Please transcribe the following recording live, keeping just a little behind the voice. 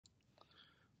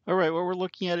All right, what we're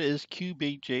looking at is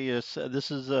QBJS. This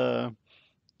is a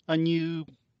new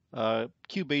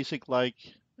QBasic-like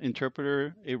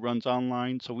interpreter. It runs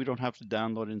online, so we don't have to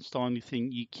download and install anything.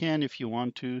 You can if you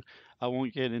want to. I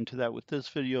won't get into that with this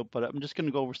video, but I'm just going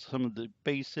to go over some of the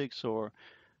basics or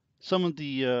some of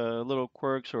the little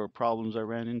quirks or problems I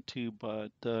ran into.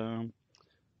 But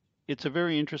it's a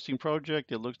very interesting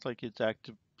project. It looks like it's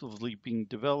actively being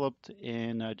developed,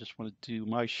 and I just want to do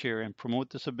my share and promote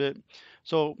this a bit.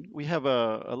 So we have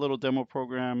a little demo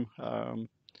program,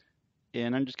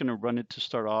 and I'm just going to run it to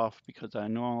start off because I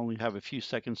know I only have a few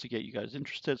seconds to get you guys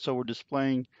interested. So we're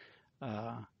displaying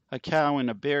uh, a cow and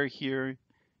a bear here.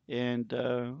 And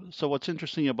so what's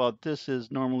interesting about this is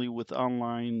normally with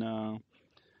online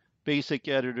basic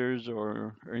editors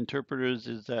or interpreters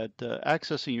is that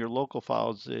accessing your local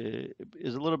files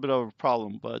is a little bit of a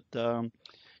problem, but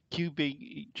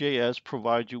QBJS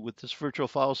provides you with this virtual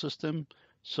file system.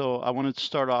 So I wanted to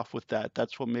start off with that.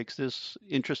 That's what makes this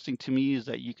interesting to me is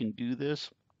that you can do this.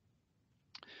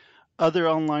 Other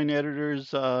online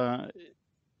editors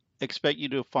expect you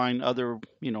to find other,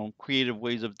 creative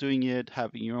ways of doing it,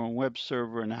 having your own web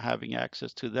server and having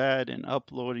access to that and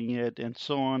uploading it and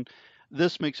so on.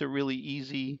 This makes it really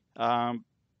easy.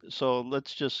 So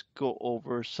let's just go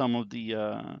over some of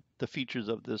the features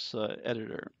of this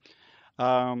editor.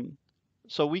 Um,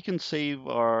 so we can save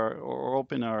our or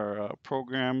open our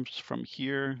programs from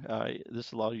here.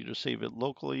 This allows you to save it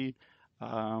locally.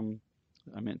 Um,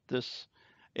 I meant this,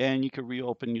 and you could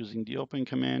reopen using the open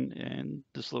command, and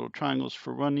this little triangle is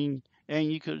for running.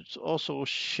 And you could also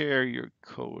share your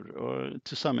code or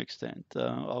to some extent.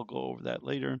 I'll go over that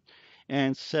later.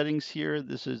 And settings here,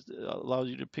 this is allows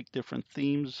you to pick different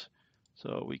themes.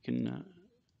 So we can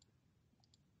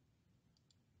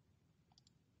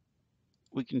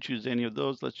choose any of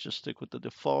those. Let's just stick with the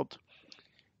default.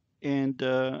 And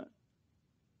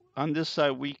on this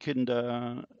side, we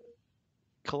can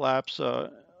collapse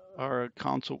our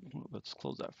console. Let's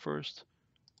close that first.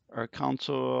 Our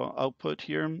console output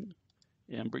here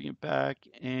and bring it back.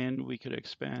 And we could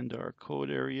expand our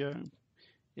code area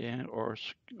and or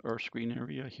screen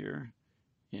area here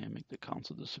and make the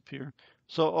console disappear.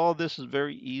 So all this is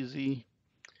very easy.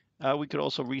 We could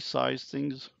also resize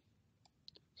things.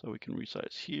 So we can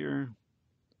resize here.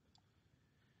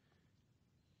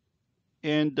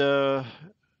 And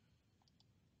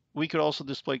we could also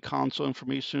display console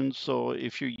information. So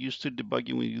if you're used to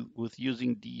debugging with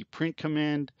using the print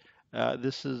command,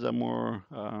 this is a more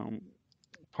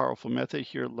powerful method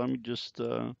here. Let me just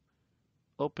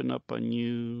open up a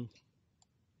new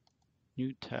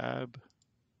tab.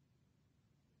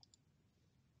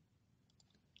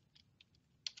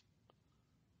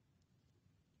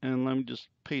 And let me just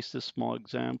paste this small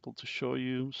example to show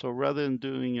you. So rather than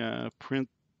doing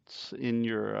prints in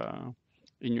your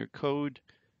code,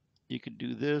 you could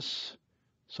do this.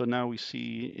 So now we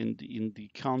see in the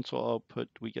console output,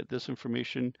 we get this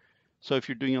information. So if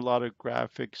you're doing a lot of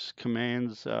graphics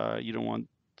commands, you don't want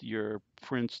your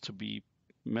prints to be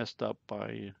messed up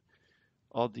by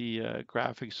all the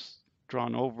graphics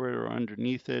drawn over it or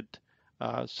underneath it.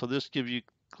 So this gives you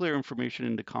clear information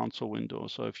in the console window.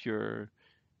 So if you're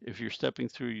stepping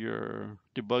through your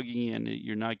debugging and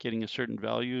you're not getting a certain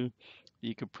value,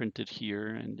 you could print it here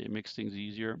and it makes things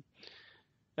easier.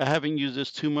 I haven't used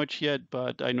this too much yet,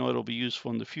 but I know it'll be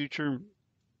useful in the future.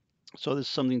 So this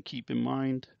is something to keep in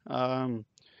mind.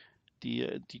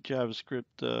 The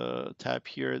JavaScript tab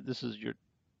here, this is your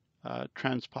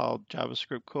transpiled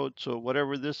JavaScript code. So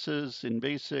whatever this is in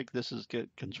BASIC, this is get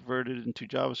converted into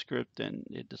JavaScript and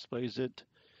it displays it.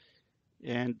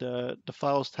 And the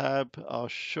Files tab, I'll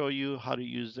show you how to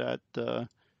use that.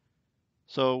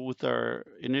 So with our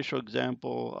initial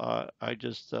example, I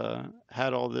just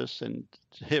had all this and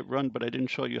hit run, but I didn't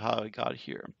show you how I got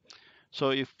here.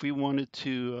 So if we wanted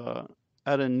to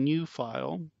add a new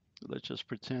file, let's just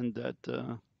pretend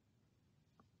that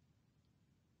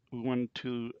we wanted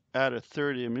to add a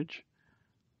third image.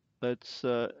 Let's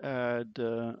add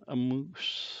a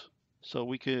moose. So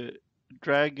we could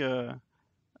drag a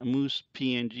moose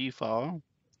PNG file,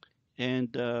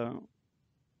 and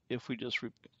if we just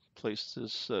replace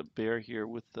this bear here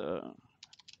with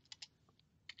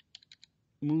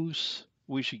moose,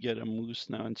 we should get a moose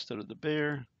now instead of the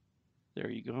bear. There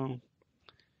you go.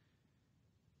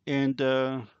 And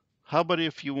how about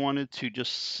if you wanted to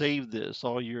just save this,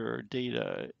 all your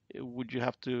data? Would you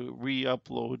have to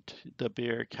re-upload the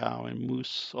bear, cow, and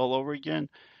moose all over again?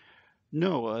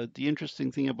 No. The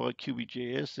interesting thing about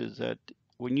QBJS is that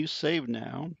when you save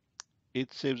now,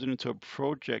 it saves it into a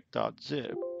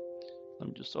project.zip. Let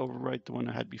me just overwrite the one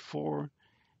I had before.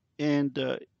 And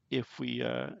if we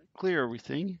clear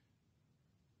everything,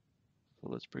 so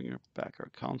let's bring back our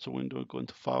console window, go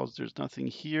into files, there's nothing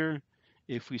here.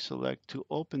 If we select to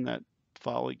open that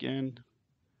file again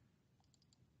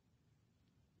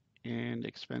and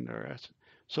expand our asset.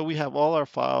 So we have all our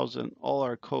files and all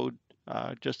our code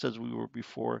just as we were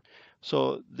before.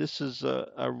 So this is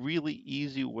a really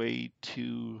easy way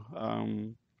to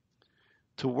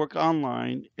work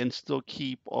online and still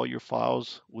keep all your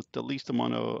files with the least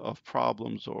amount of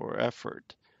problems or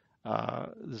effort.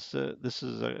 This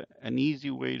is an easy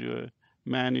way to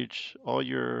manage all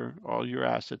your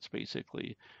assets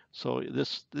basically. So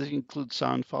this includes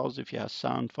sound files. If you have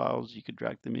sound files, you could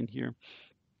drag them in here.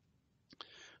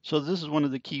 So this is one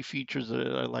of the key features that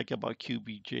I like about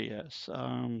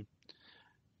QBJS.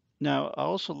 Now I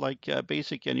also like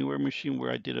Basic Anywhere Machine,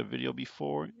 where I did a video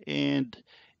before, and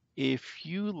if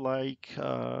you like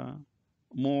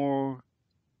more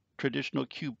traditional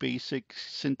QBasic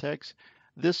syntax,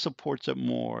 this supports it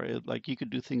more. Like you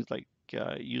could do things like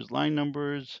use line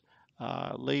numbers,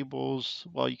 labels.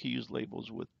 Well, you could use labels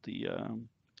with the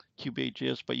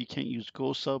QBasic, but you can't use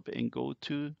go sub and go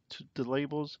to the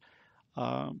labels.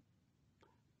 Um,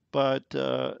 but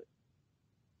this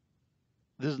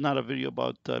is not a video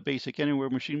about Basic Anywhere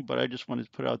Machine, but I just wanted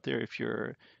to put out there if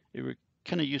you're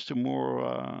kind of used to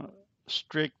more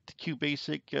strict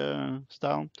QBasic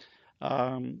style,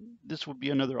 this would be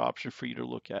another option for you to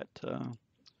look at.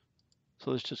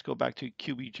 So let's just go back to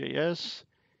QBJS,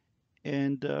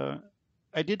 and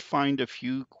I did find a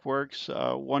few quirks.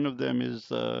 One of them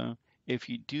is if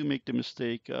you do make the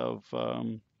mistake of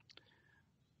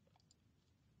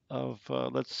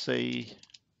let's say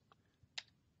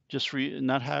just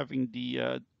not having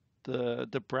the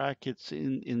brackets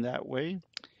in that way,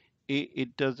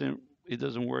 it doesn't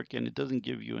work and it doesn't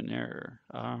give you an error.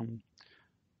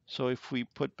 So if we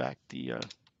put back the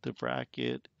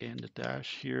bracket and the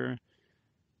dash here,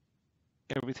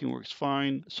 everything works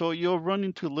fine. So you'll run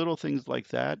into little things like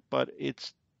that, but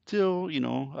it's still,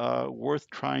 worth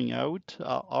trying out.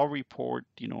 I'll report,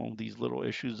 these little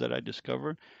issues that I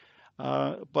discover.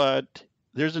 But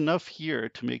there's enough here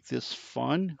to make this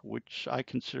fun, which I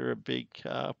consider a big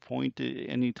point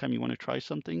anytime you want to try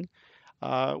something.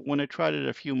 When I tried it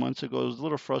a few months ago, it was a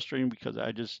little frustrating because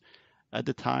at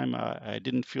the time, I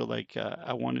didn't feel like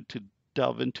I wanted to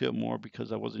delve into it more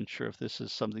because I wasn't sure if this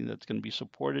is something that's going to be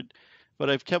supported. But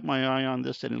I've kept my eye on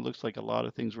this and it looks like a lot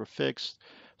of things were fixed.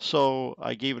 So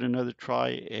I gave it another try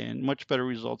and much better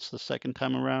results the second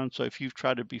time around. So if you've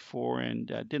tried it before and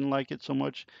didn't like it so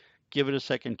much, give it a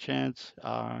second chance.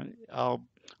 I'll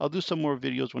do some more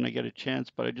videos when I get a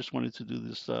chance, but I just wanted to do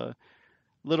this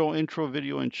little intro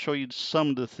video and show you some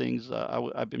of the things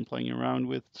I've been playing around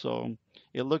with. So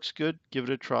it looks good. Give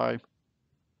it a try.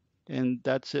 And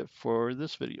that's it for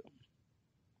this video.